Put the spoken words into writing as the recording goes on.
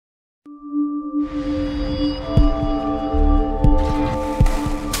With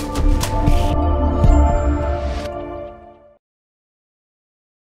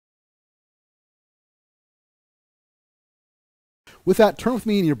that, turn with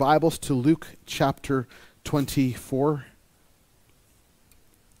me in your Bibles to Luke chapter 24.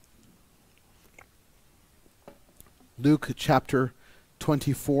 Luke chapter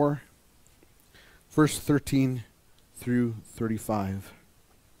 24, verse 13 through 35.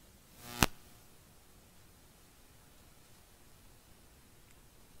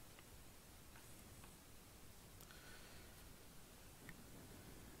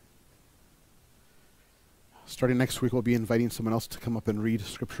 Starting next week, we'll be inviting someone else to come up and read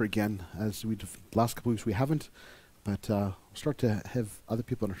Scripture again. As we did the last couple weeks, we haven't, but we'll start to have other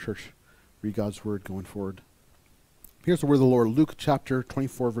people in our church read God's Word going forward. Here's the word of the Lord, Luke chapter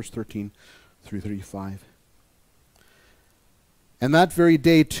 24, verse 13 through 35. And that very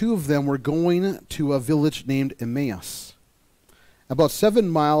day, two of them were going to a village named Emmaus, about 7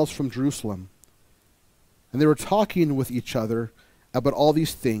 miles from Jerusalem. And they were talking with each other about all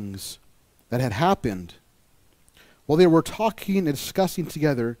these things that had happened. While they were talking and discussing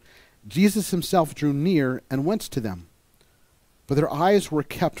together, Jesus himself drew near and went to them. But their eyes were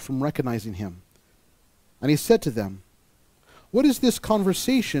kept from recognizing him. And he said to them, "What is this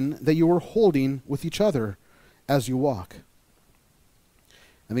conversation that you are holding with each other as you walk?"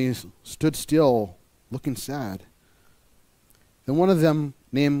 And they stood still, looking sad. Then one of them,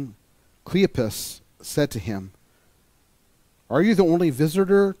 named Cleopas, said to him, "Are you the only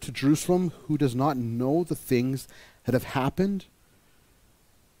visitor to Jerusalem who does not know the things that have happened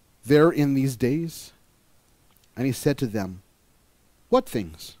there in these days?" And he said to them, "What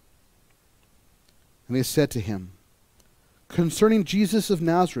things?" And they said to him, "Concerning Jesus of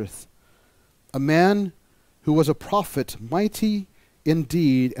Nazareth, a man who was a prophet, mighty in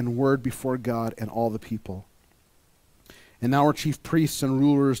deed and word before God and all the people. And our chief priests and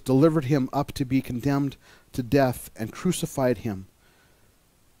rulers delivered him up to be condemned to death and crucified him.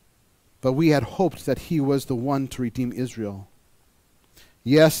 But we had hoped that he was the one to redeem Israel.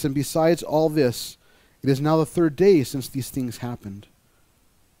 Yes, and besides all this, it is now the 3rd day since these things happened.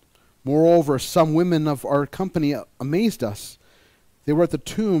 Moreover, some women of our company amazed us. They were at the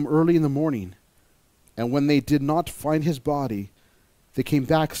tomb early in the morning, and when they did not find his body, they came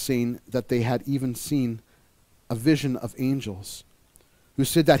back saying that they had even seen a vision of angels, who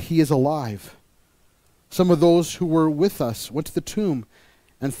said that he is alive. Some of those who were with us went to the tomb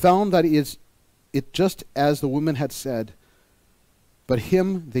and found that it just as the women had said, but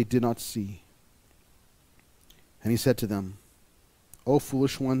him they did not see." And he said to them, "O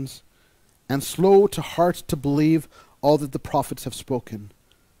foolish ones, and slow to heart to believe all that the prophets have spoken.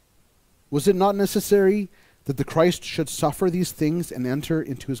 Was it not necessary that the Christ should suffer these things and enter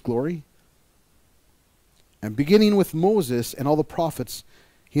into his glory?" And beginning with Moses and all the prophets,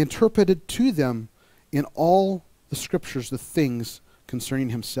 he interpreted to them in all the scriptures the things concerning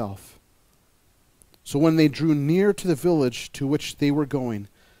himself. So when they drew near to the village to which they were going,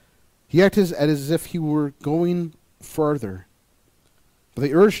 he acted as if he were going farther. But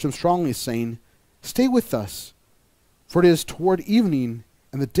they urged him strongly, saying, "Stay with us, for it is toward evening,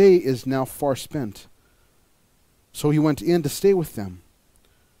 and the day is now far spent." So he went in to stay with them.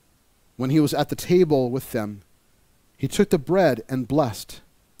 When he was at the table with them, he took the bread and blessed,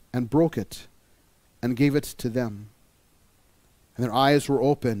 and broke it, and gave it to them. And their eyes were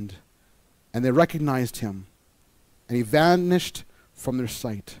opened, and they recognized him, and he vanished from their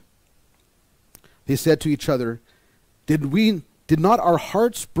sight. They said to each other, Did not our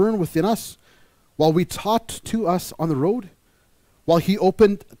hearts burn within us while we taught to us on the road, while he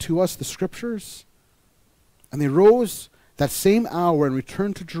opened to us the scriptures?" And they rose that same hour and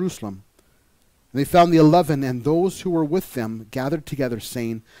returned to Jerusalem. And they found the 11 and those who were with them gathered together,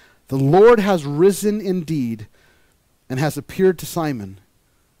 saying, "The Lord has risen indeed, and has appeared to Simon."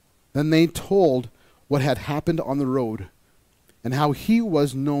 Then they told what had happened on the road, and how he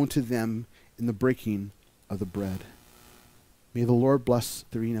was known to them in the breaking of the bread. May the Lord bless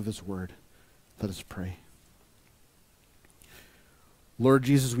the reading of his word. Let us pray. Lord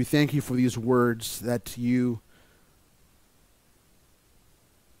Jesus, we thank you for these words that you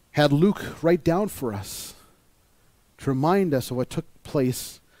had Luke write down for us to remind us of what took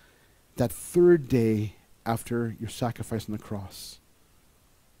place that 3rd day after your sacrifice on the cross.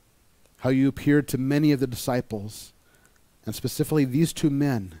 How you appeared to many of the disciples, and specifically these 2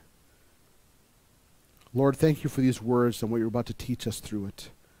 men. Lord, thank you for these words and what you're about to teach us through it.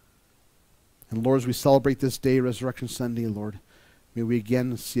 And Lord, as we celebrate this day, Resurrection Sunday, Lord, may we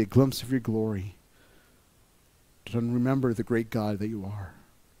again see a glimpse of your glory, to remember the great God that you are.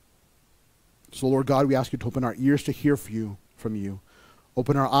 So, Lord God, we ask you to open our ears to hear from you.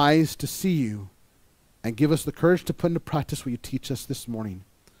 Open our eyes to see you. And give us the courage to put into practice what you teach us this morning.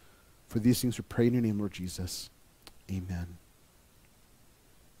 For these things we pray in your name, Lord Jesus. Amen.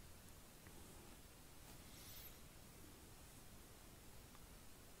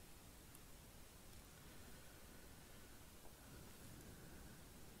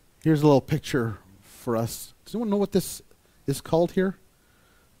 Here's a little picture for us. Does anyone know what this is called here?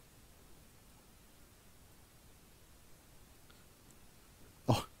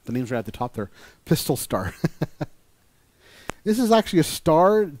 Oh, the names are at the top there. Pistol star. This is actually a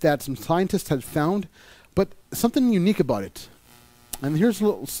star that some scientists had found, but something unique about it. And here's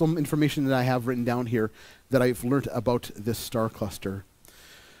some information that I have written down here that I've learned about this star cluster.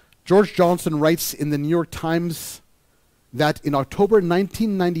 George Johnson writes in the New York Times that in October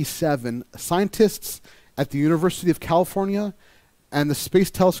 1997, scientists at the University of California and the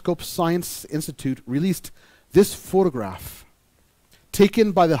Space Telescope Science Institute released this photograph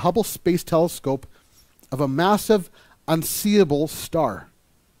taken by the Hubble Space Telescope of a massive, unseeable star.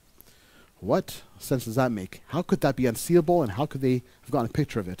 What sense does that make? How could that be unseeable, and how could they have gotten a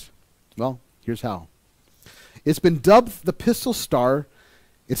picture of it? Well, here's how. It's been dubbed the Pistol Star.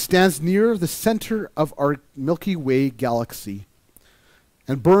 It stands near the center of our Milky Way galaxy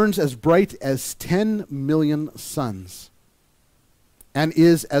and burns as bright as 10 million suns and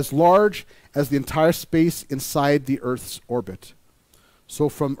is as large as the entire space inside the Earth's orbit. So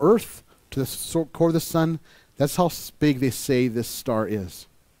from Earth to the core of the sun, that's how big they say this star is.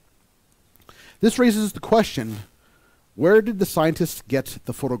 This raises the question, where did the scientists get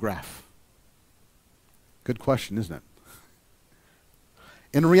the photograph? Good question, isn't it?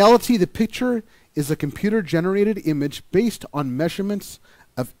 In reality, the picture is a computer-generated image based on measurements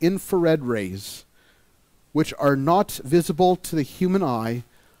of infrared rays, which are not visible to the human eye,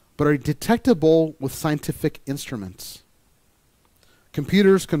 but are detectable with scientific instruments.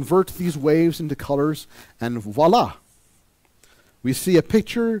 Computers convert these waves into colors, and voila! We see a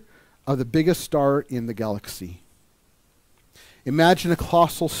picture of the biggest star in the galaxy. Imagine a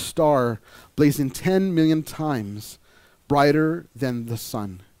colossal star blazing 10 million times brighter than the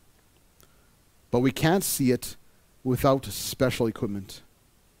sun. But we can't see it without special equipment.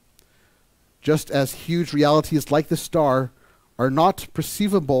 Just as huge realities like the star are not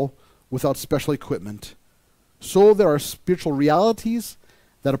perceivable without special equipment, so there are spiritual realities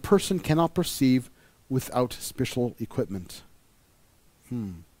that a person cannot perceive without special equipment.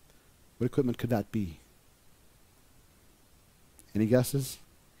 What equipment could that be? Any guesses?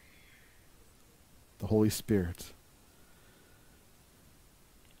 The Holy Spirit.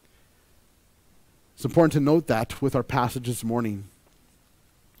 It's important to note that with our passage this morning.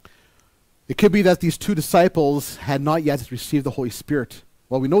 It could be that these two disciples had not yet received the Holy Spirit.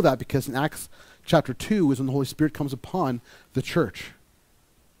 Well, we know that because in Acts chapter 2 is when the Holy Spirit comes upon the church.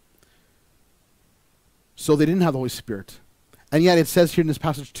 So they didn't have the Holy Spirit. And yet it says here in this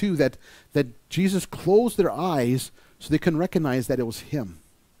passage too that Jesus closed their eyes so they couldn't recognize that it was him.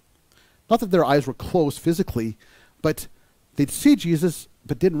 Not that their eyes were closed physically, but they'd see Jesus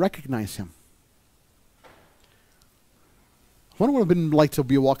but didn't recognize him. I wonder what it would have been like to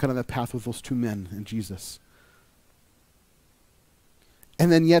be walking on that path with those two men and Jesus.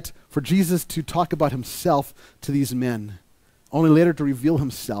 And then yet for Jesus to talk about himself to these men, only later to reveal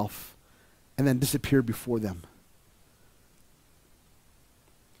himself and then disappear before them.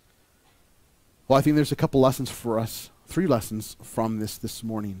 Well, I think there's a couple lessons for us, 3 lessons from this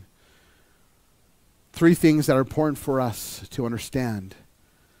morning. 3 things that are important for us to understand.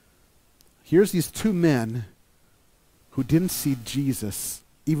 Here's these 2 men who didn't see Jesus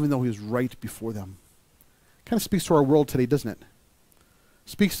even though he was right before them. Kind of speaks to our world today, doesn't it?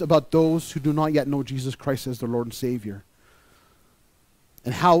 Speaks about those who do not yet know Jesus Christ as their Lord and Savior.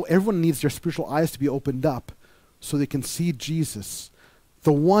 And how everyone needs their spiritual eyes to be opened up so they can see Jesus,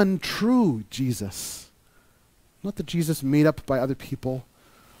 the one true Jesus. Not the Jesus made up by other people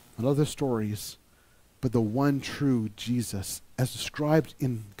and other stories, but the one true Jesus as described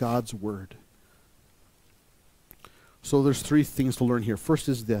in God's Word. So there's 3 things to learn here. First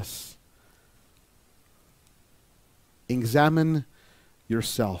is this. Examine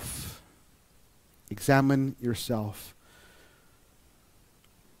yourself. Examine yourself.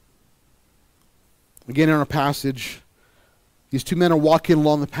 Again, in our passage, these 2 men are walking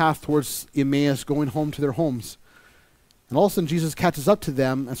along the path towards Emmaus, going home to their homes. And all of a sudden, Jesus catches up to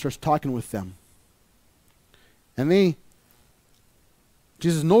them and starts talking with them. And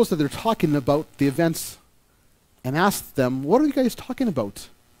Jesus knows that they're talking about the events and asks them, what are you guys talking about?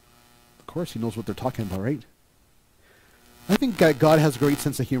 Of course, he knows what they're talking about, right? I think that God has a great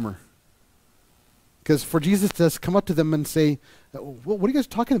sense of humor. Because for Jesus to come up to them and say, what are you guys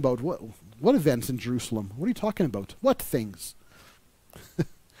talking about? What events in Jerusalem? What are you talking about? What things?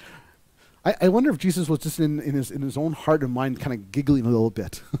 I wonder if Jesus was just in his own heart and mind kind of giggling a little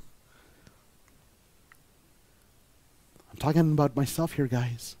bit. I'm talking about myself here,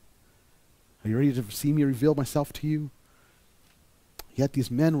 guys. Are you ready to see me reveal myself to you? Yet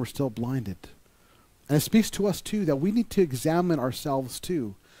these men were still blinded. And it speaks to us too that we need to examine ourselves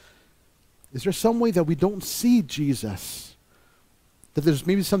too. Is there some way that we don't see Jesus? That there's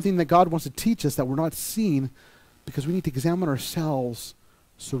maybe something that God wants to teach us that we're not seeing because we need to examine ourselves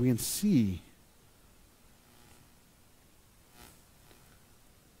so we can see.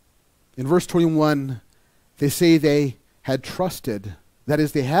 In verse 21, they say they had trusted. That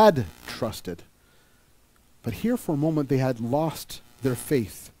is, they had trusted. But here for a moment they had lost their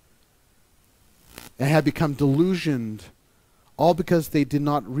faith and had become delusioned, all because they did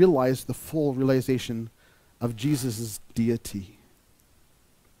not realize the full realization of Jesus' deity.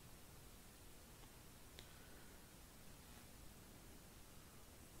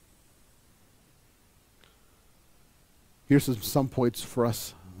 Here's some points for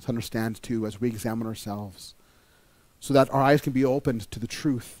us to understand too as we examine ourselves, so that our eyes can be opened to the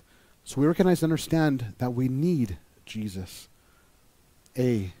truth, so we recognize and understand that we need Jesus.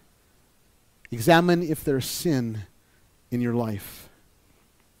 A, examine if there's sin in your life.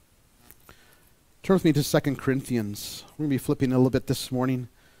 Turn with me to 2 Corinthians. We're going to be flipping a little bit this morning.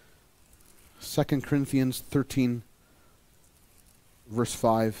 2 Corinthians 13, verse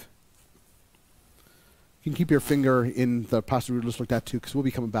 5. You can keep your finger in the passage we just looked at too, because we'll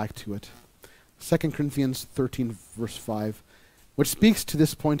be coming back to it. 2 Corinthians 13, verse 5, which speaks to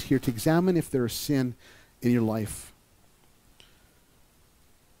this point here, to examine if there is sin in your life.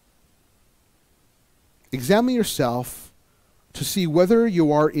 Examine yourself to see whether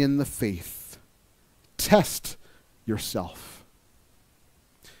you are in the faith. Test yourself.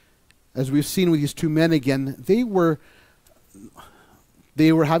 As we've seen with these two men again, they were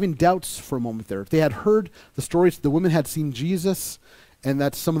having doubts for a moment there. They had heard the stories. The women had seen Jesus, and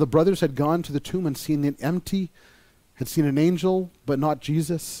that some of the brothers had gone to the tomb and seen it empty, had seen an angel, but not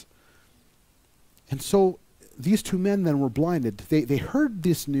Jesus. And so these two men then were blinded. They heard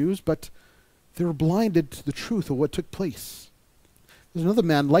this news, but they were blinded to the truth of what took place. There's another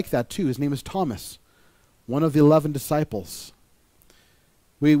man like that too. His name is Thomas, one of the 11 disciples.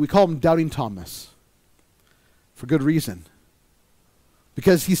 We call him Doubting Thomas for good reason.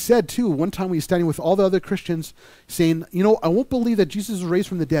 Because he said too, one time he was standing with all the other Christians saying, I won't believe that Jesus was raised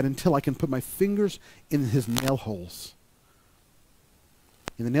from the dead until I can put my fingers in his nail holes.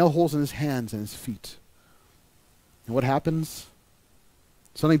 In the nail holes in his hands and his feet. And what happens?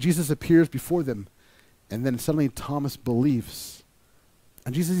 Suddenly Jesus appears before them, and then suddenly Thomas believes.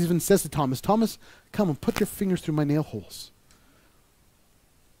 And Jesus even says to Thomas, Thomas, come and put your fingers through my nail holes.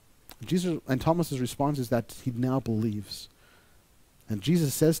 And Thomas's response is that he now believes. And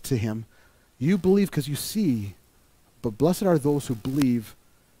Jesus says to him, you believe because you see, but blessed are those who believe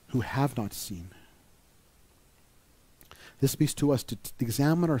who have not seen. This speaks to us to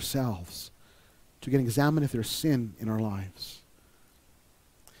examine ourselves, to examine if there's sin in our lives.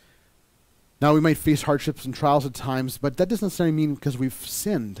 Now we might face hardships and trials at times, but that doesn't necessarily mean because we've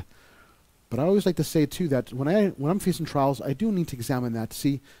sinned. But I always like to say too that when I'm facing trials, I do need to examine that to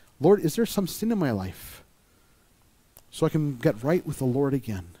see, Lord, is there some sin in my life? So I can get right with the Lord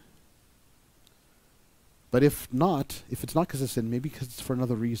again. But if it's not because of sin, maybe because it's for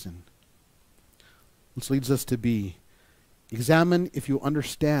another reason. Which leads us to B, examine if you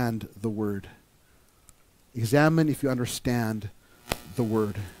understand the Word. Examine if you understand the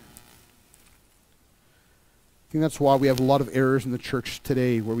Word. I think that's why we have a lot of errors in the church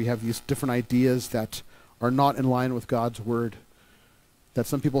today, where we have these different ideas that are not in line with God's Word. That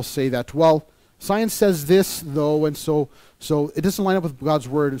some people say that, well, science says this, though, and so it doesn't line up with God's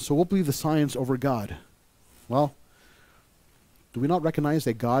Word, and so we'll believe the science over God. Well, do we not recognize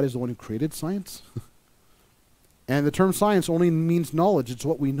that God is the one who created science? And the term science only means knowledge. It's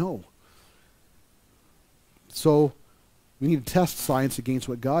what we know. So we need to test science against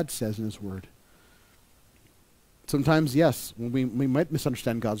what God says in His Word. Sometimes, yes, we might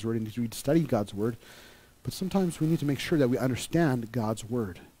misunderstand God's Word and need to study God's Word, but sometimes we need to make sure that we understand God's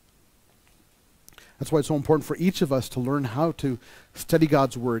Word. That's why it's so important for each of us to learn how to study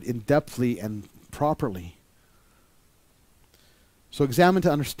God's Word in-depthly and properly. So examine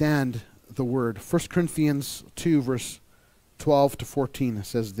to understand the Word. 1 Corinthians 2, verse 12 to 14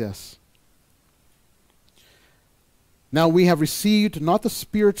 says this. Now we have received not the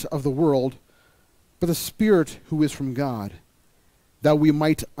spirit of the world, but the Spirit who is from God, that we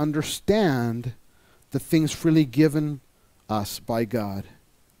might understand the things freely given us by God.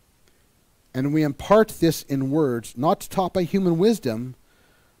 And we impart this in words, not taught by human wisdom,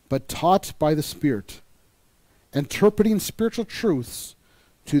 but taught by the Spirit, interpreting spiritual truths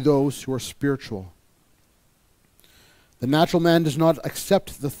to those who are spiritual. The natural man does not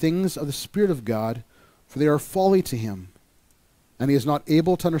accept the things of the Spirit of God, for they are folly to him, and he is not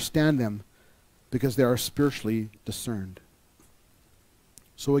able to understand them because they are spiritually discerned.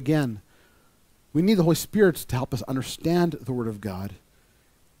 So again, we need the Holy Spirit to help us understand the Word of God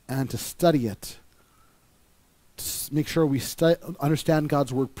and to study it, to make sure we understand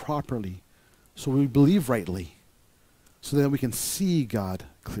God's Word properly, so we believe rightly, so that we can see God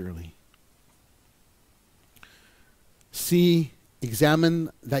clearly. See, examine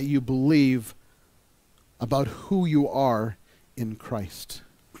that you believe about who you are in Christ.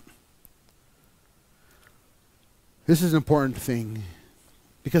 This is an important thing,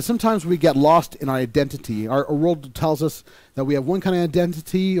 because sometimes we get lost in our identity. Our world tells us that we have one kind of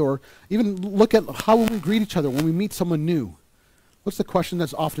identity, or even look at how we greet each other when we meet someone new. What's the question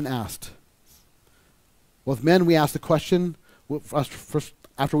that's often asked? Well, with men, we ask the question, first,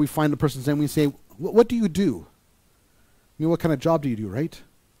 after we find the person's name, we say, what do you do? I mean, what kind of job do you do, right?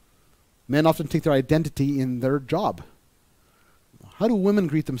 Men often take their identity in their job. How do women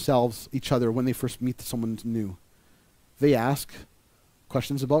greet themselves, each other, when they first meet someone new? They ask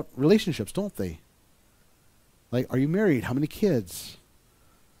questions about relationships, don't they? Like, are you married? How many kids?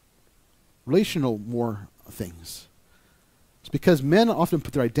 Relational more things. It's because men often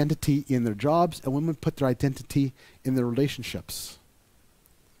put their identity in their jobs, and women put their identity in their relationships.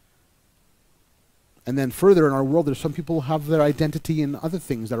 And then further in our world, there's some people who have their identity in other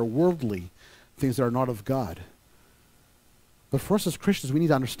things that are worldly, things that are not of God. But for us as Christians, we need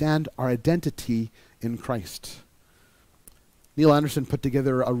to understand our identity in Christ. Neil Anderson put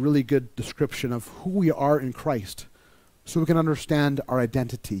together a really good description of who we are in Christ so we can understand our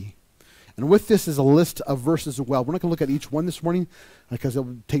identity. And with this is a list of verses as well. We're not going to look at each one this morning because it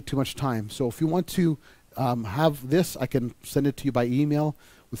would take too much time. So if you want to have this, I can send it to you by email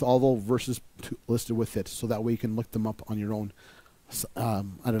with all the verses listed with it, so that way you can look them up on your own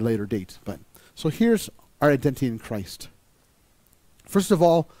at a later date. So here's our identity in Christ. First of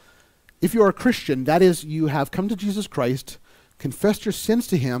all, if you are a Christian, that is, you have come to Jesus Christ, confessed your sins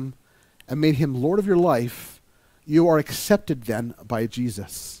to him, and made him Lord of your life, you are accepted then by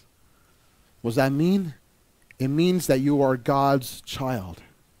Jesus. What does that mean? It means that you are God's child.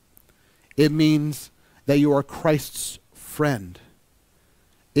 It means that you are Christ's friend.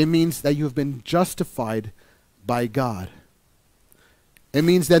 It means that you have been justified by God. It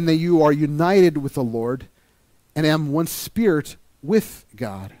means then that you are united with the Lord and am one spirit with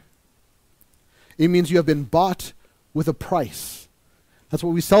God. It means you have been bought with a price. That's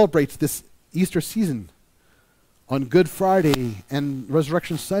what we celebrate this Easter season. On Good Friday and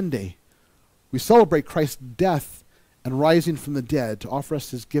Resurrection Sunday, we celebrate Christ's death and rising from the dead to offer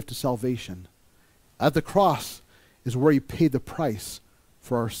us his gift of salvation. At the cross is where he paid the price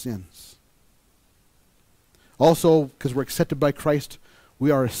for our sins. Also, because we're accepted by Christ, we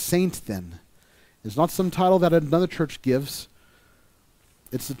are a saint then. It's not some title that another church gives.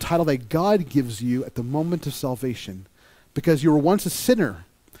 It's the title that God gives you at the moment of salvation, because you were once a sinner.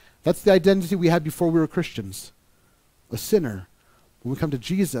 That's the identity we had before we were Christians, a sinner. When we come to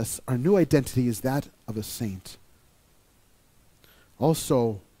Jesus, our new identity is that of a saint.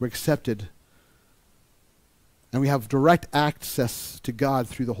 Also, we're accepted, and we have direct access to God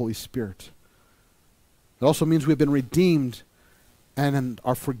through the Holy Spirit. It also means we've been redeemed and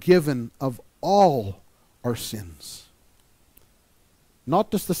are forgiven of all our sins.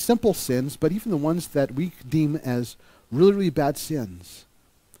 Not just the simple sins, but even the ones that we deem as really, really bad sins.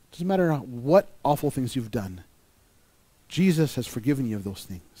 It doesn't matter what awful things you've done. Jesus has forgiven you of those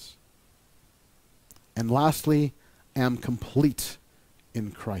things. And lastly, am complete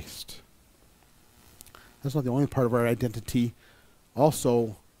in Christ. That's not the only part of our identity.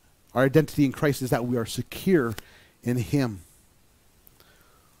 Also, our identity in Christ is that we are secure in him.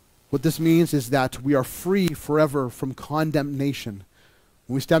 What this means is that we are free forever from condemnation.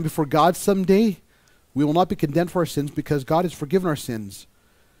 When we stand before God someday, we will not be condemned for our sins because God has forgiven our sins.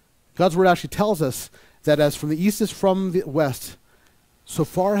 God's word actually tells us that as from the east is from the west, so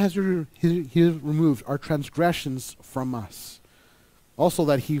far has he removed our transgressions from us. Also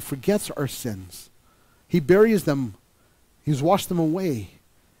that he forgets our sins. He buries them. He's washed them away.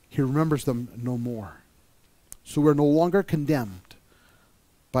 He remembers them no more. So we're no longer condemned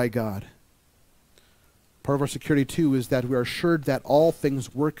by God. Part of our security too is that we are assured that all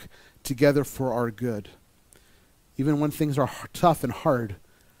things work together for our good. Even when things are tough and hard,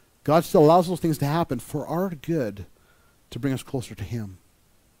 God still allows those things to happen for our good, to bring us closer to him.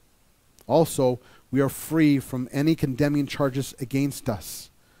 Also, we are free from any condemning charges against us.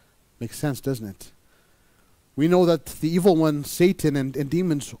 Makes sense, doesn't it? We know that the evil one, Satan, and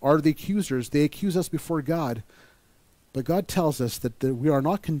demons are the accusers. They accuse us before God. But God tells us that we are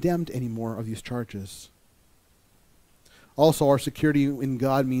not condemned anymore of these charges. Also, our security in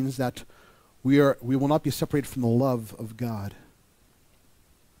God means that we will not be separated from the love of God.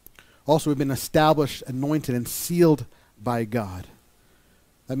 Also, we've been established, anointed, and sealed by God.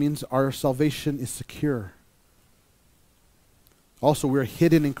 That means our salvation is secure. Also, we're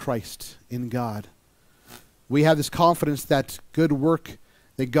hidden in Christ, in God. We have this confidence that good work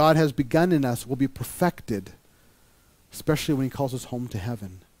that God has begun in us will be perfected, especially when he calls us home to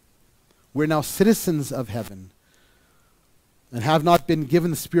heaven. We're now citizens of heaven and have not been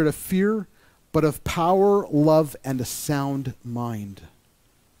given the spirit of fear, but of power, love, and a sound mind.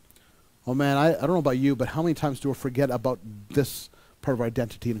 Oh man, I don't know about you, but how many times do we forget about this part of our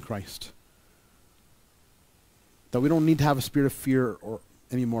identity in Christ? That we don't need to have a spirit of fear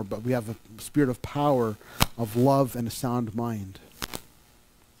anymore, but we have a spirit of power, of love, and a sound mind.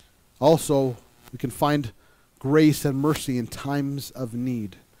 Also, we can find grace and mercy in times of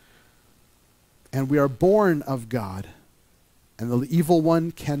need. And we are born of God, and the evil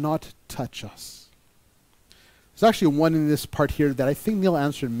one cannot touch us. There's actually one in this part here that I think Neil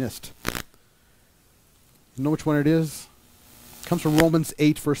Anderson missed. You know which one it is? It comes from Romans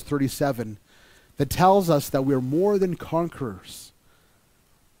 8, verse 37, that tells us that we are more than conquerors.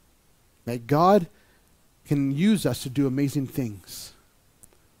 That God can use us to do amazing things.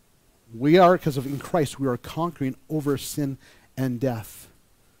 We are, because of in Christ, we are conquering over sin and death.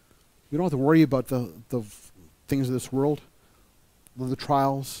 We don't have to worry about the things of this world, the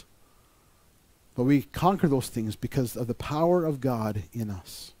trials, but we conquer those things because of the power of God in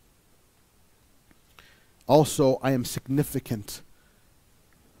us. Also, I am significant.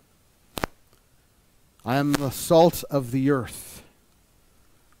 I am the salt of the earth,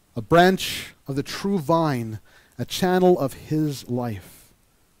 a branch of the true vine, a channel of his life.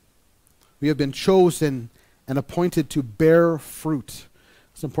 We have been chosen and appointed to bear fruit.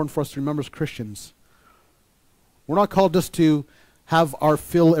 It's important for us to remember as Christians. We're not called just to have our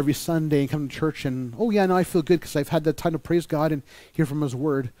fill every Sunday and come to church and, oh yeah, now I feel good because I've had that time to praise God and hear from his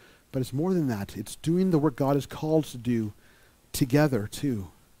word. But it's more than that. It's doing the work God has called us to do together too.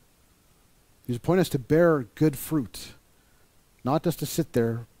 He's appointed us to bear good fruit. Not just to sit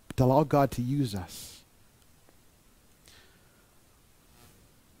there, but to allow God to use us.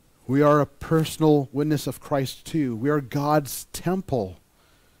 We are a personal witness of Christ too. We are God's temple.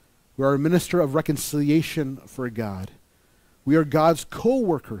 We are a minister of reconciliation for God. We are God's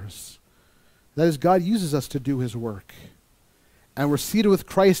co-workers. That is, God uses us to do his work. And we're seated with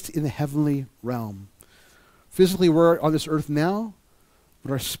Christ in the heavenly realm. Physically, we're on this earth now,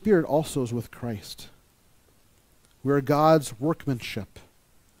 but our spirit also is with Christ. We are God's workmanship.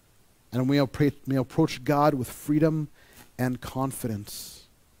 And we may approach God with freedom and confidence.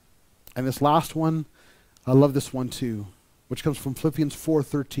 And this last one, I love this one too, which comes from Philippians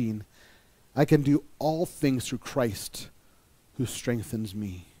 4:13. I can do all things through Christ who strengthens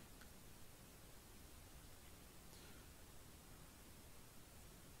me.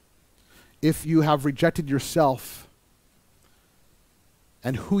 If you have rejected yourself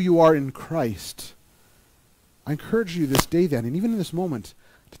and who you are in Christ, I encourage you this day then, and even in this moment,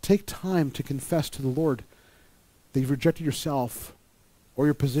 to take time to confess to the Lord that you've rejected yourself or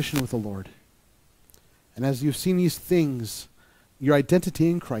your position with the Lord. And as you've seen these things, your identity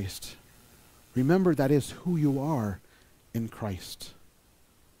in Christ, remember that is who you are in Christ.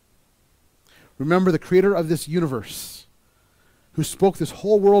 Remember the creator of this universe, who spoke this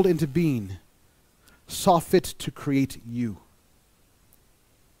whole world into being, saw fit to create you.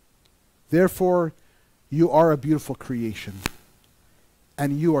 Therefore, you are a beautiful creation,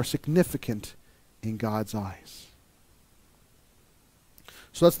 and you are significant in God's eyes.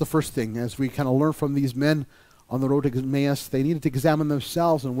 So that's the first thing. As we kind of learn from these men on the road to Emmaus, they needed to examine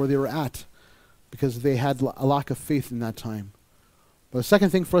themselves and where they were at, because they had a lack of faith in that time. But the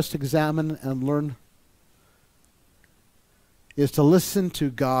second thing for us to examine and learn is to listen to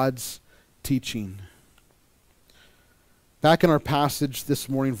God's teaching. Back in our passage this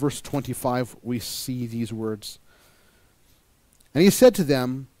morning, verse 25, we see these words. And he said to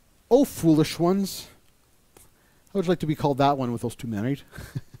them, O foolish ones. I would like to be called that one with those two men, right?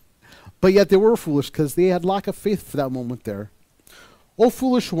 But yet they were foolish because they had lack of faith for that moment there. O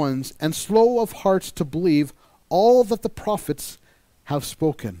foolish ones, and slow of heart to believe all that the prophets have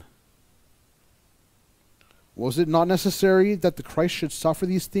spoken. Was it not necessary that the Christ should suffer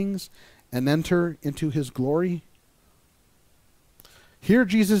these things and enter into his glory? Here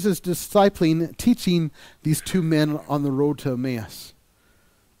Jesus is discipling, teaching these two men on the road to Emmaus.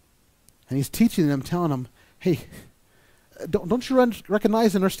 And he's teaching them, telling them, hey, don't you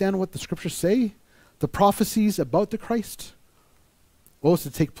recognize and understand what the scriptures say? The prophecies about the Christ? What was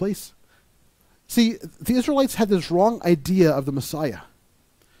to take place? See, the Israelites had this wrong idea of the Messiah.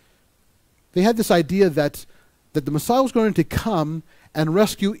 They had this idea that the Messiah was going to come and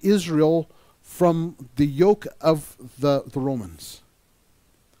rescue Israel from the yoke of the Romans.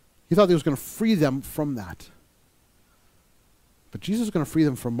 He thought he was going to free them from that. But Jesus was going to free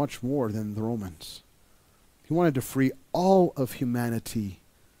them from much more than the Romans. He wanted to free all of humanity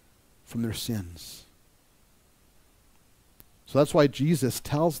from their sins. So that's why Jesus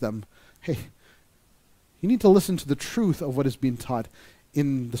tells them, hey, you need to listen to the truth of what is being taught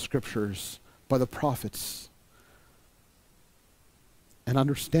in the scriptures by the prophets and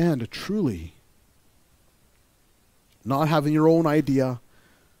understand truly, not having your own idea,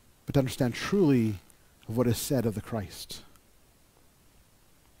 but to understand truly of what is said of the Christ.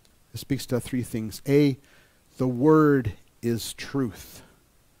 It speaks to three things. A, the Word is truth.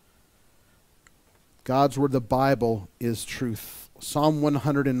 God's Word, the Bible, is truth. Psalm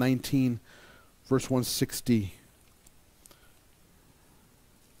 119, verse 160.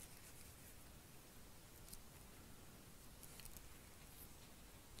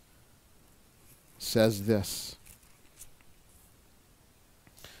 Says this: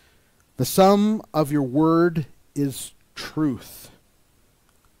 the sum of your word is truth,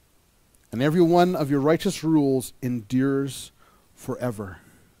 and every one of your righteous rules endures forever.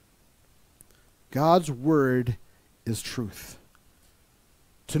 God's word is truth.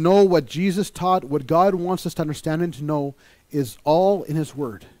 To know what Jesus taught, what God wants us to understand and to know, is all in his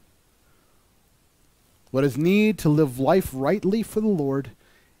word. What is needed to live life rightly for the Lord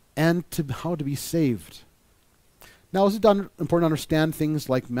and to how to be saved. Now, is it important to understand things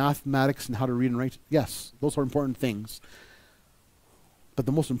like mathematics and how to read and write? Yes, those are important things. But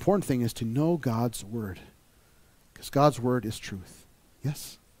the most important thing is to know God's word, because God's word is truth.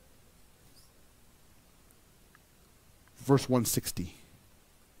 Yes? Verse 160.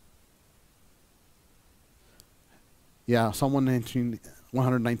 Yeah, Psalm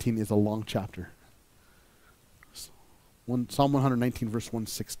 119 is a long chapter. Psalm 119, verse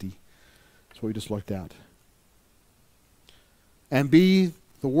 160. That's what we just looked at. And B,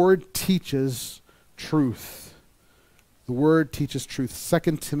 the word teaches truth. The word teaches truth.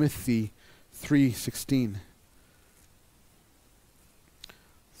 2 Timothy 3:16.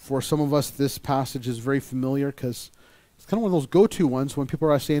 For some of us, this passage is very familiar because it's kind of one of those go-to ones when people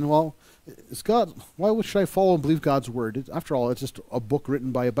are saying, well, is God, why should I follow and believe God's word? After all, it's just a book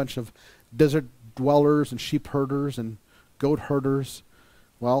written by a bunch of desert dwellers and sheep herders and goat herders.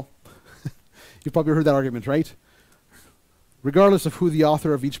 Well, you've probably heard that argument, right? Regardless of who the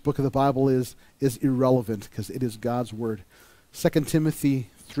author of each book of the Bible is irrelevant because it is God's word. 2 Timothy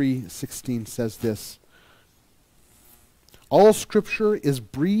 3:16 says this: all scripture is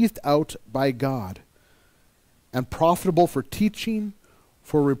breathed out by God and profitable for teaching,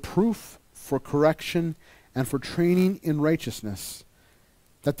 for reproof, for correction, and for training in righteousness,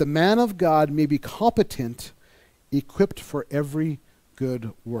 that the man of God may be competent, equipped for every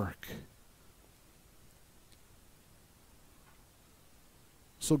good work.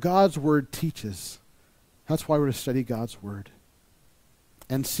 So God's word teaches. That's why we're to study God's word.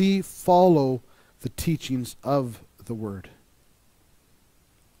 And see, follow the teachings of the word.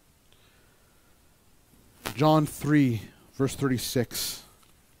 John 3, verse 36.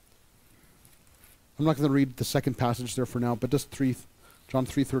 I'm not going to read the second passage there for now, but just John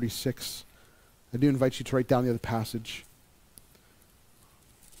 3:36. I do invite you to write down the other passage.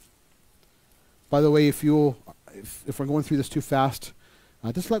 By the way, if we're going through this too fast,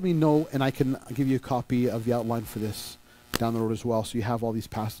 just let me know, and I can give you a copy of the outline for this down the road as well, so you have all these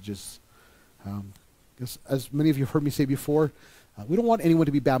passages. As many of you have heard me say before, we don't want anyone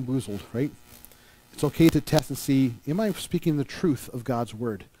to be bamboozled, right? It's okay to test and see, am I speaking the truth of God's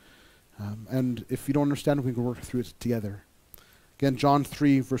word? And if you don't understand, we can work through it together. Again, John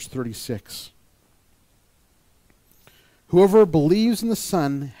 3, verse 36. Whoever believes in the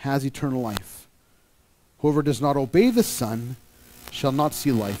Son has eternal life. Whoever does not obey the Son shall not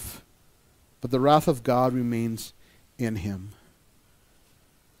see life, but the wrath of God remains in him.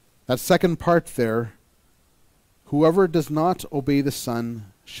 That second part there, whoever does not obey the Son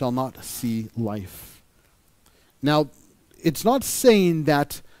shall not see life. Now, it's not saying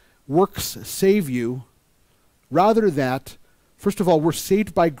that works save you, rather that, first of all, we're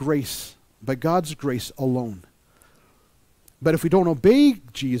saved by grace by God's grace alone. But if we don't obey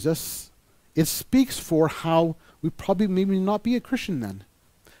Jesus, it speaks for how we probably maybe not be a Christian then.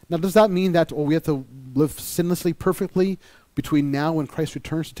 Now, does that mean that we have to live sinlessly, perfectly between now and Christ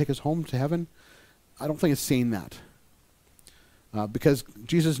returns to take us home to heaven? I don't think it's saying that. Because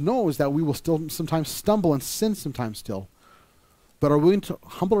Jesus knows that we will still sometimes stumble and sin sometimes still. But are we willing to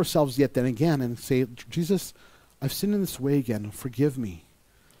humble ourselves yet then again and say, Jesus, I've sinned in this way again, forgive me.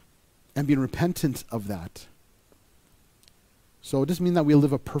 And being repentant of that. So it doesn't mean that we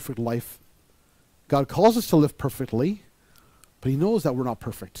live a perfect life. God calls us to live perfectly, but he knows that we're not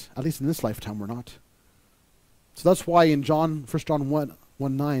perfect. At least in this lifetime, we're not. So that's why in 1 John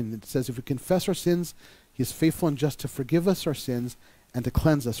 1:9, it says, if we confess our sins, he is faithful and just to forgive us our sins and to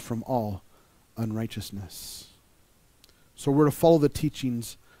cleanse us from all unrighteousness. So we're to follow the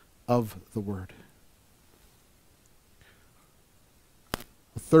teachings of the word.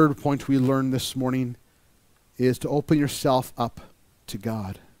 The third point we learned this morning is to open yourself up to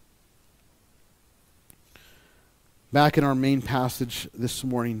God. Back in our main passage this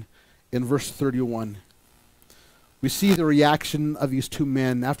morning, in verse 31, we see the reaction of these two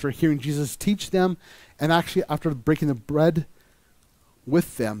men after hearing Jesus teach them, and actually after breaking the bread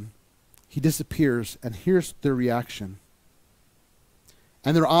with them, he disappears, and here's their reaction.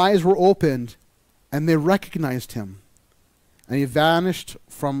 And their eyes were opened, and they recognized him, and he vanished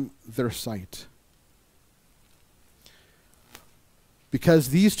from their sight. Because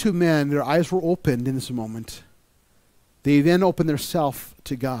these two men, their eyes were opened in this moment, they then opened themselves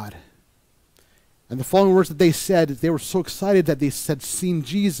to God. And the following words that they said, they were so excited that they had seen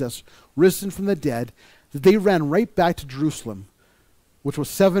Jesus risen from the dead, that they ran right back to Jerusalem, which was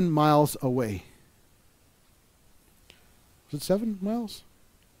 7 miles away. Was it 7 miles?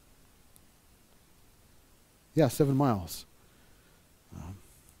 Yeah, 7 miles.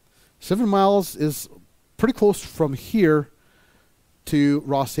 7 miles is pretty close from here to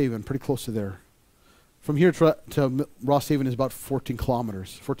Ross Haven, pretty close to there. From here to Ross Haven is about 15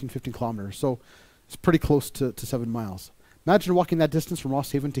 kilometers. So it's pretty close to 7 miles. Imagine walking that distance from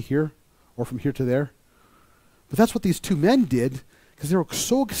Ross Haven to here, or from here to there. But that's what these two men did, because they were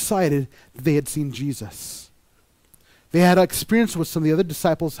so excited that they had seen Jesus. They had experienced what some of the other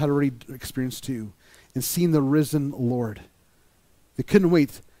disciples had already experienced too, and seen the risen Lord. They couldn't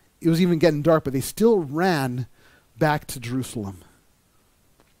wait. It was even getting dark, but they still ran back to Jerusalem.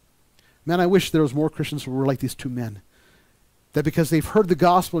 Man, I wish there was more Christians who were like these two men. That because they've heard the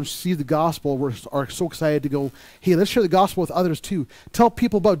gospel and received the gospel, are so excited to go, hey, let's share the gospel with others too. Tell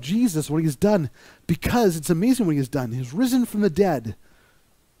people about Jesus, what he's done, because it's amazing what he's done. He's risen from the dead.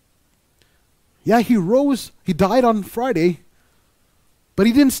 Yeah, he rose, he died on Friday, but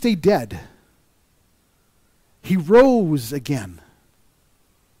he didn't stay dead. He rose again.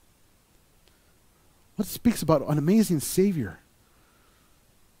 What speaks about an amazing Savior.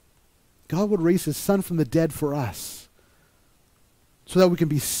 God would raise his Son from the dead for us, so that we can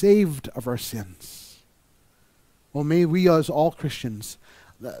be saved of our sins. Well, may we as all Christians,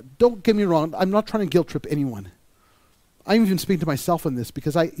 don't get me wrong, I'm not trying to guilt trip anyone. I'm even speaking to myself on this,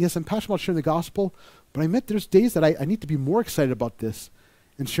 because yes, I'm passionate about sharing the gospel, but I admit there's days that I need to be more excited about this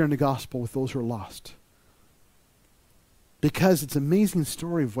and sharing the gospel with those who are lost. Because it's an amazing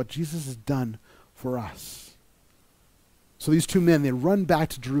story of what Jesus has done for us. So these two men, they run back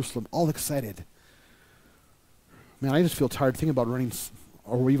to Jerusalem, all excited. Man, I just feel tired thinking about running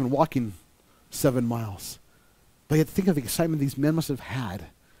or even walking 7 miles. But yet think of the excitement these men must have had.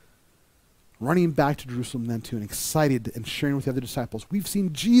 Running back to Jerusalem then too, and excited and sharing with the other disciples. We've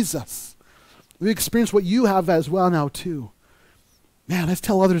seen Jesus. We've experienced what you have as well now too. Man, let's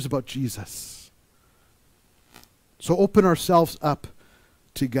tell others about Jesus. So open ourselves up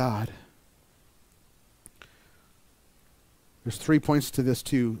to God. There's 3 points to this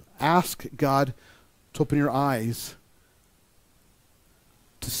too. Ask God to open your eyes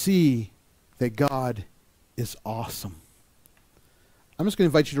to see that God is awesome. I'm just going to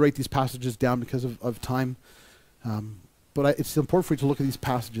invite you to write these passages down because of time. But it's important for you to look at these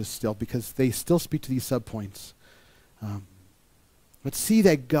passages still, because they still speak to these subpoints. But see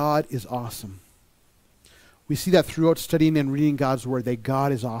that God is awesome. We see that throughout studying and reading God's word, that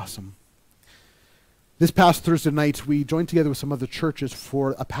God is awesome. This past Thursday night, we joined together with some other churches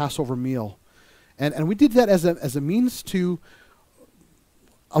for a Passover meal. And we did that as a means to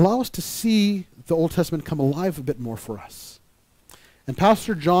allow us to see the Old Testament come alive a bit more for us. And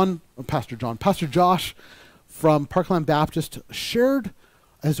Pastor Josh from Parkland Baptist shared,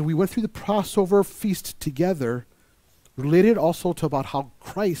 as we went through the Passover feast together, related also to about how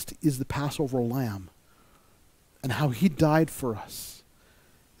Christ is the Passover lamb and how he died for us.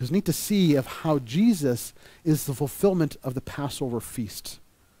 It was neat to see of how Jesus is the fulfillment of the Passover feast.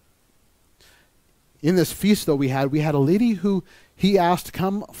 In this feast, though, we had a lady who he asked to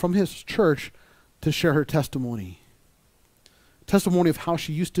come from his church to share her testimony. Testimony of how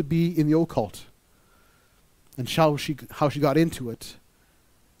she used to be in the occult and how she got into it.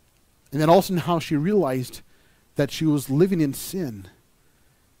 And then also how she realized that she was living in sin.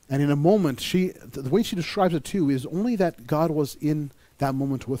 And in a moment, the way she describes it too is only that God was in that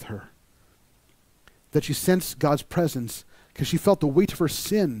moment with her. That she sensed God's presence because she felt the weight of her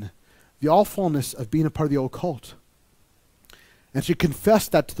sin, the awfulness of being a part of the occult. And she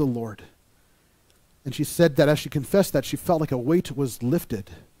confessed that to the Lord. And she said that as she confessed that, she felt like a weight was lifted.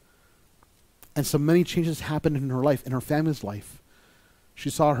 And so many changes happened in her life, in her family's life.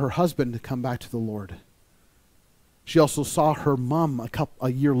 She saw her husband come back to the Lord. She also saw her mom a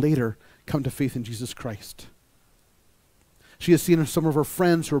year later come to faith in Jesus Christ. She has seen some of her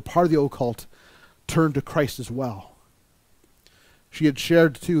friends who are part of the occult turn to Christ as well. She had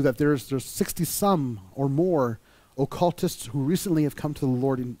shared too that there's 60-some or more occultists who recently have come to the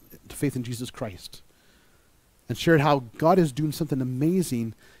Lord to faith in Jesus Christ. And shared how God is doing something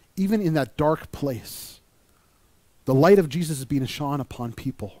amazing even in that dark place. The light of Jesus is being shone upon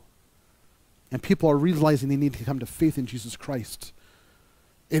people. And people are realizing they need to come to faith in Jesus Christ.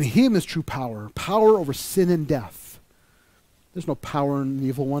 In him is true power. Power over sin and death. There's no power in the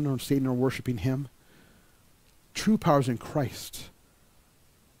evil one or Satan or worshiping him. True power is in Christ.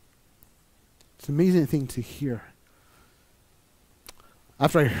 It's an amazing thing to hear.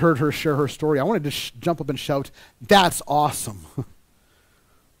 After I heard her share her story, I wanted to jump up and shout, "That's awesome."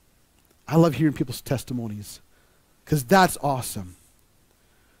 I love hearing people's testimonies because that's awesome.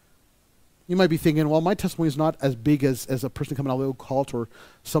 You might be thinking, well, my testimony is not as big as a person coming out of the occult or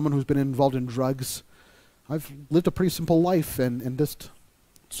someone who's been involved in drugs. I've lived a pretty simple life and just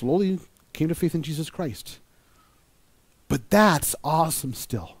slowly came to faith in Jesus Christ. But that's awesome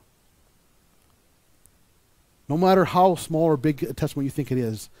still. No matter how small or big a testimony you think it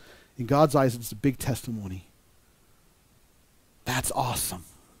is, in God's eyes it's a big testimony. That's awesome.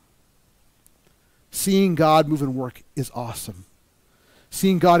 Seeing God move and work is awesome.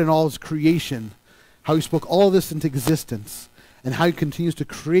 Seeing God in all his creation, how he spoke all of this into existence, and how he continues to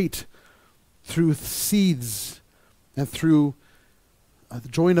create through seeds and through the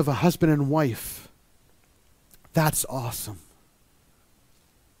join of a husband and wife. That's awesome.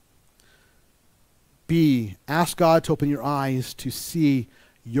 B, ask God to open your eyes to see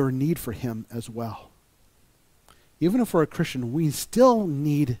your need for him as well. Even if we're a Christian, we still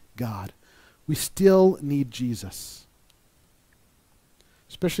need God. We still need Jesus.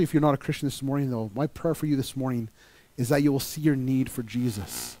 Especially if you're not a Christian this morning, though, my prayer for you this morning is that you will see your need for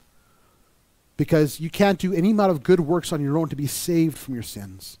Jesus. Because you can't do any amount of good works on your own to be saved from your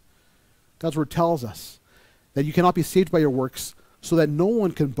sins. God's word tells us that you cannot be saved by your works so that no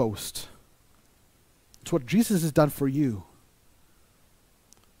one can boast. It's what Jesus has done for you.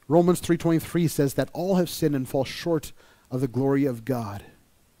 Romans 3:23 says that all have sinned and fall short of the glory of God.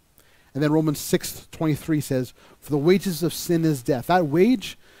 And then Romans 6:23 says, for the wages of sin is death. That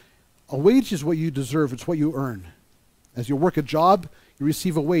wage, a wage is what you deserve. It's what you earn. As you work a job, you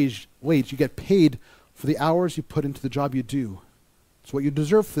receive a wage. You get paid for the hours you put into the job you do. It's what you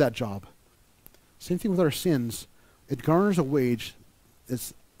deserve for that job. Same thing with our sins. It garners a wage.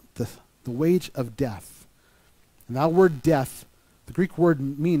 It's the wage of death. And that word death, the Greek word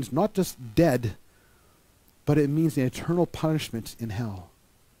means not just dead, but it means an eternal punishment in hell.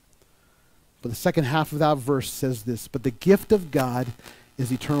 But the second half of that verse says this, but the gift of God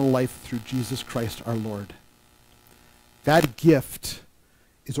is eternal life through Jesus Christ our Lord. That gift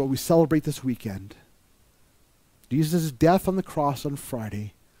is what we celebrate this weekend. Jesus' death on the cross on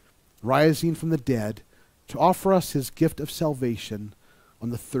Friday, rising from the dead to offer us his gift of salvation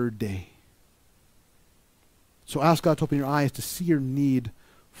on the third day. So ask God to open your eyes to see your need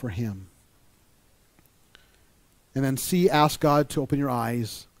for him. And then ask God to open your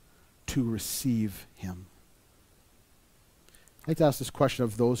eyes to receive him. I'd like to ask this question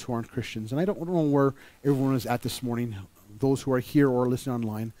of those who aren't Christians. And I don't know where everyone is at this morning, those who are here or listening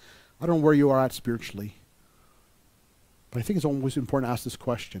online. I don't know where you are at spiritually. But I think it's always important to ask this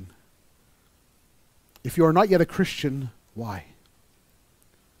question. If you are not yet a Christian, why?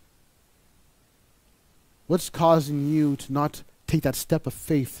 What's causing you to not take that step of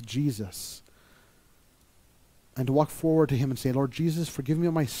faith to Jesus and to walk forward to him and say, Lord Jesus, forgive me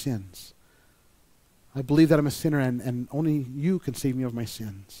of my sins. I believe that I'm a sinner and only you can save me of my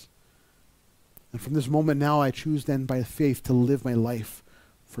sins. And from this moment now, I choose then by faith to live my life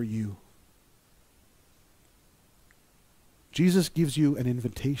for you. Jesus gives you an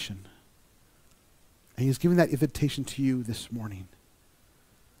invitation. And he's giving that invitation to you this morning.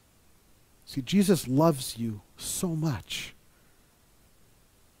 See, Jesus loves you so much.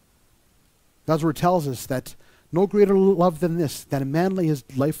 God's word tells us that no greater love than this, that a man lay his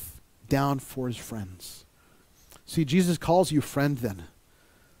life down for his friends. See, Jesus calls you friend then,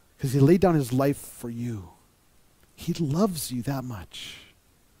 because he laid down his life for you. He loves you that much.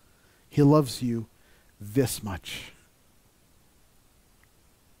 He loves you this much.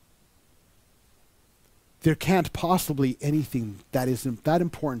 There can't possibly anything that is that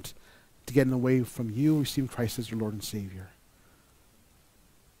important to get in the way from you receiving Christ as your Lord and Savior.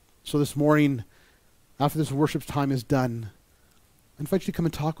 So this morning, after this worship time is done, I invite you to come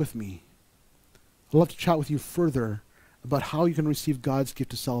and talk with me. I'd love to chat with you further about how you can receive God's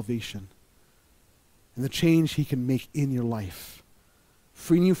gift of salvation and the change he can make in your life,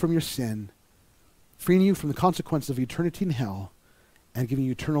 freeing you from your sin, freeing you from the consequences of eternity in hell, and giving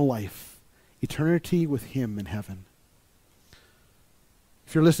you eternal life, eternity with him in heaven.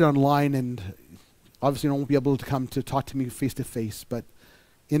 If you're listening online, and obviously you won't be able to come to talk to me face to face, but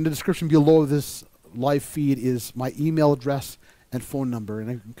in the description below this live feed is my email address and phone number, and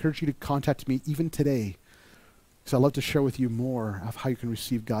I encourage you to contact me even today, because I'd love to share with you more of how you can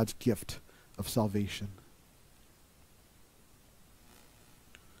receive God's gift of salvation.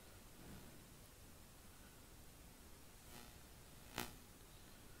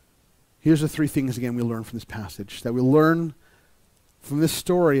 Here's the three things again we learn from this passage, that we learn from this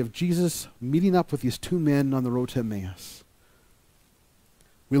story of Jesus meeting up with these two men on the road to Emmaus.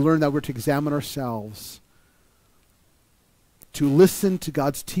 We learn that we're to examine ourselves, to listen to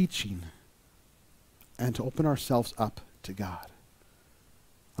God's teaching, and to open ourselves up to God.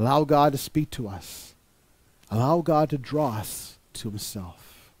 Allow God to speak to us. Allow God to draw us to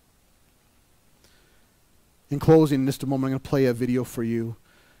himself. In closing, in just a moment, I'm going to play a video for you.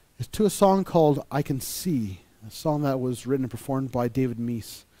 It's to a song called I Can See, a song that was written and performed by David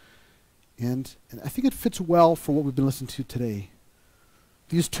Meese. And I think it fits well for what we've been listening to today.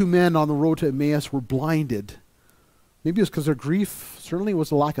 These two men on the road to Emmaus were blinded. Maybe it was because their grief certainly was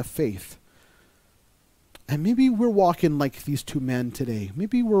a lack of faith. And maybe we're walking like these two men today.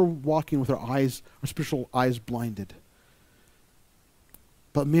 Maybe we're walking with our spiritual eyes blinded.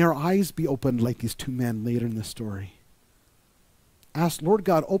 But may our eyes be opened like these two men later in the story. Ask, Lord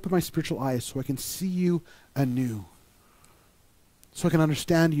God, open my spiritual eyes so I can see you anew, so I can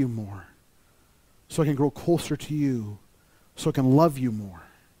understand you more, so I can grow closer to you, so I can love you more,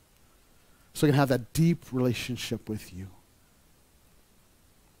 so I can have that deep relationship with you.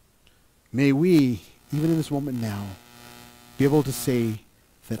 May we, even in this moment now, be able to say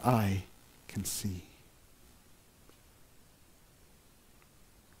that I can see.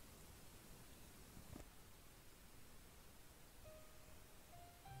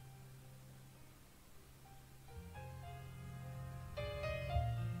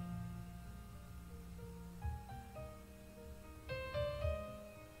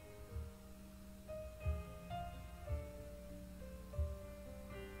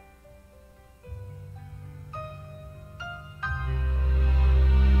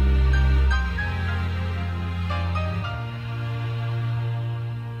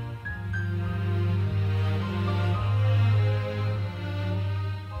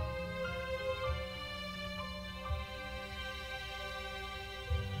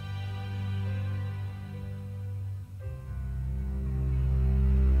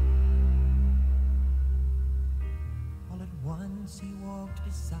 He walked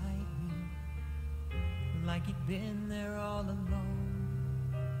beside me like he'd been there all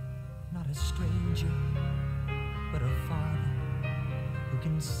along. Not a stranger, but a father who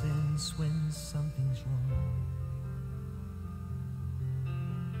can sense when something's wrong.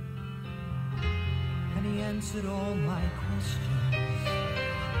 And he answered all my questions,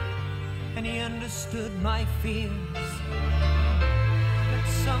 and he understood my fears that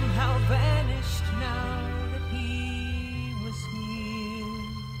somehow vanished now that he was here.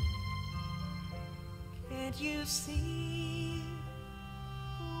 Can't you see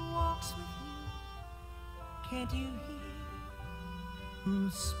who walks with you? Can't you hear who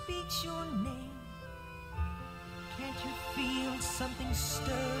speaks your name? Can't you feel something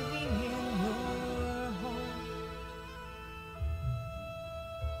stirring in your heart?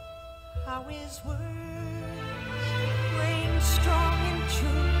 How his words ring strong and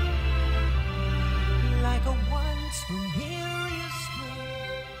true, like a once familiar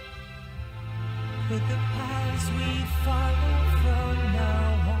stream. Could the paths we follow from now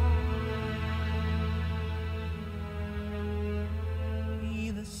on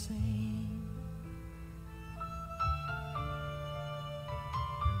be the same?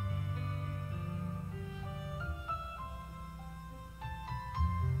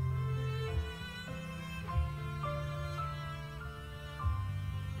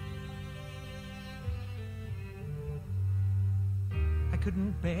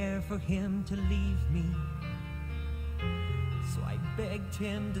 couldn't bear for him to leave me, so I begged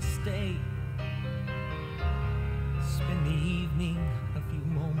him to stay, spend the evening a few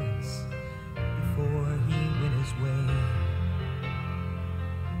moments before he went his way.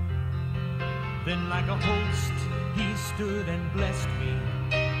 Then like a host he stood and blessed me,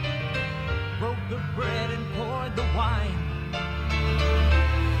 broke the bread and poured the wine.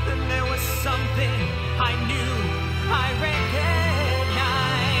 Then there was something I knew, I recognized.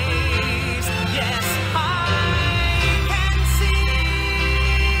 Yes, I can see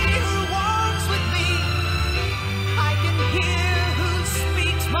who walks with me. I can hear who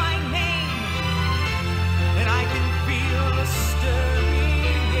speaks my name, and I can feel a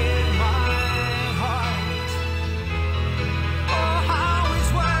stirring in my heart. Oh, how his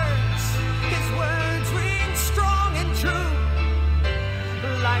words ring strong and true,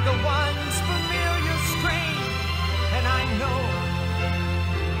 like a once familiar strain, and I know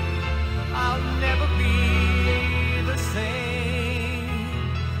I'll never be the same.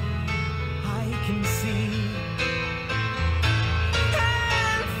 I can see.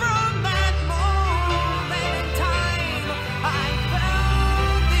 And from that moment in time, I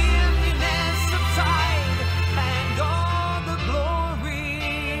felt the emptiness subside, and all the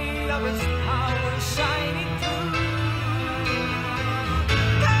glory of his power shining through.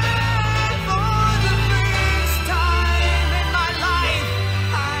 And for the first time in my life,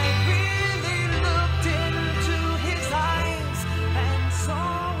 I really looked into his eyes and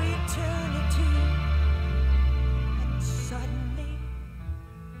saw eternity. And suddenly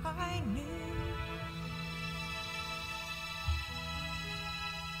I knew.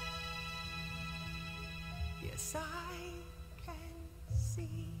 Yes, I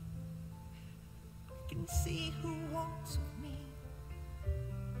can see who walks with me.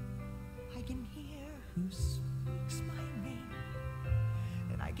 I can hear who speaks my name,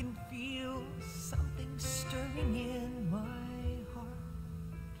 and I can feel something stirring in my heart.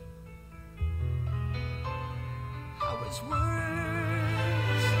 How his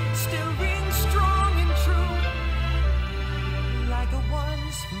words still ring strong and true, like a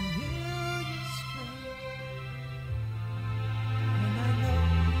once familiar strain, and I know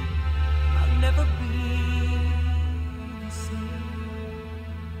I'll never be the same.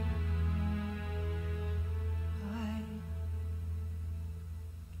 I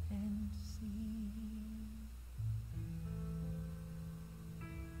can see.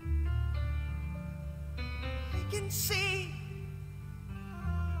 I can see.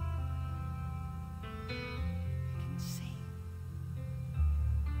 I can see.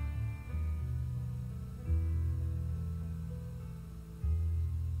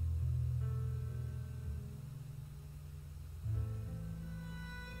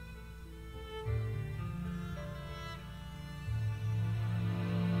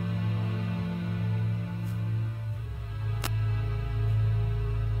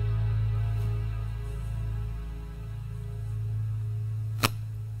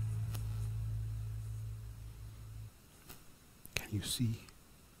 Can you see?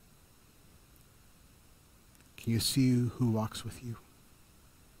 Can you see who walks with you?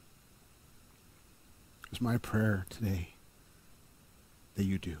 It's my prayer today that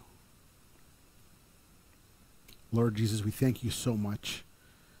you do. Lord Jesus, we thank you so much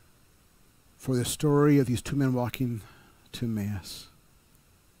for the story of these two men walking to Emmaus.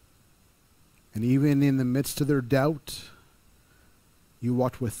 And even in the midst of their doubt, you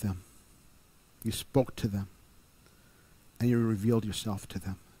walked with them. You spoke to them. And you revealed yourself to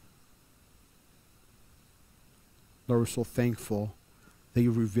them. Lord, we're so thankful that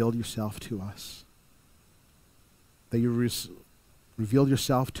you revealed yourself to us. That you revealed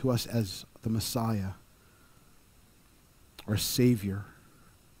yourself to us as the Messiah, our Savior,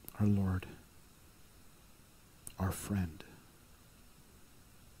 our Lord, our friend.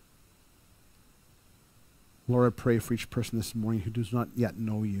 Lord, I pray for each person this morning who does not yet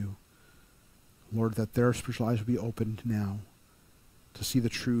know you. Lord, that their spiritual eyes will be opened now to see the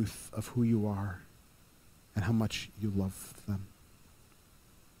truth of who you are and how much you love them.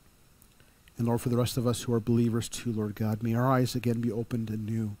 And Lord, for the rest of us who are believers too, Lord God, may our eyes again be opened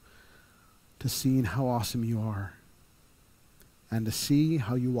anew to seeing how awesome you are and to see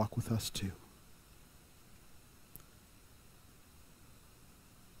how you walk with us too.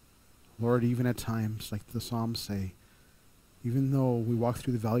 Lord, even at times, like the Psalms say, even though we walk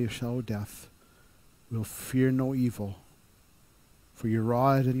through the valley of shadow of death, we'll fear no evil, for your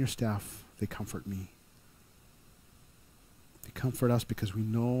rod and your staff, they comfort me. They comfort us because we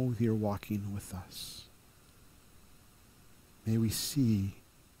know they are walking with us. May we see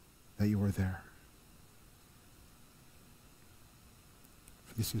that you are there.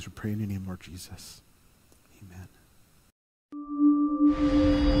 These things we pray in your name, Lord Jesus. Amen.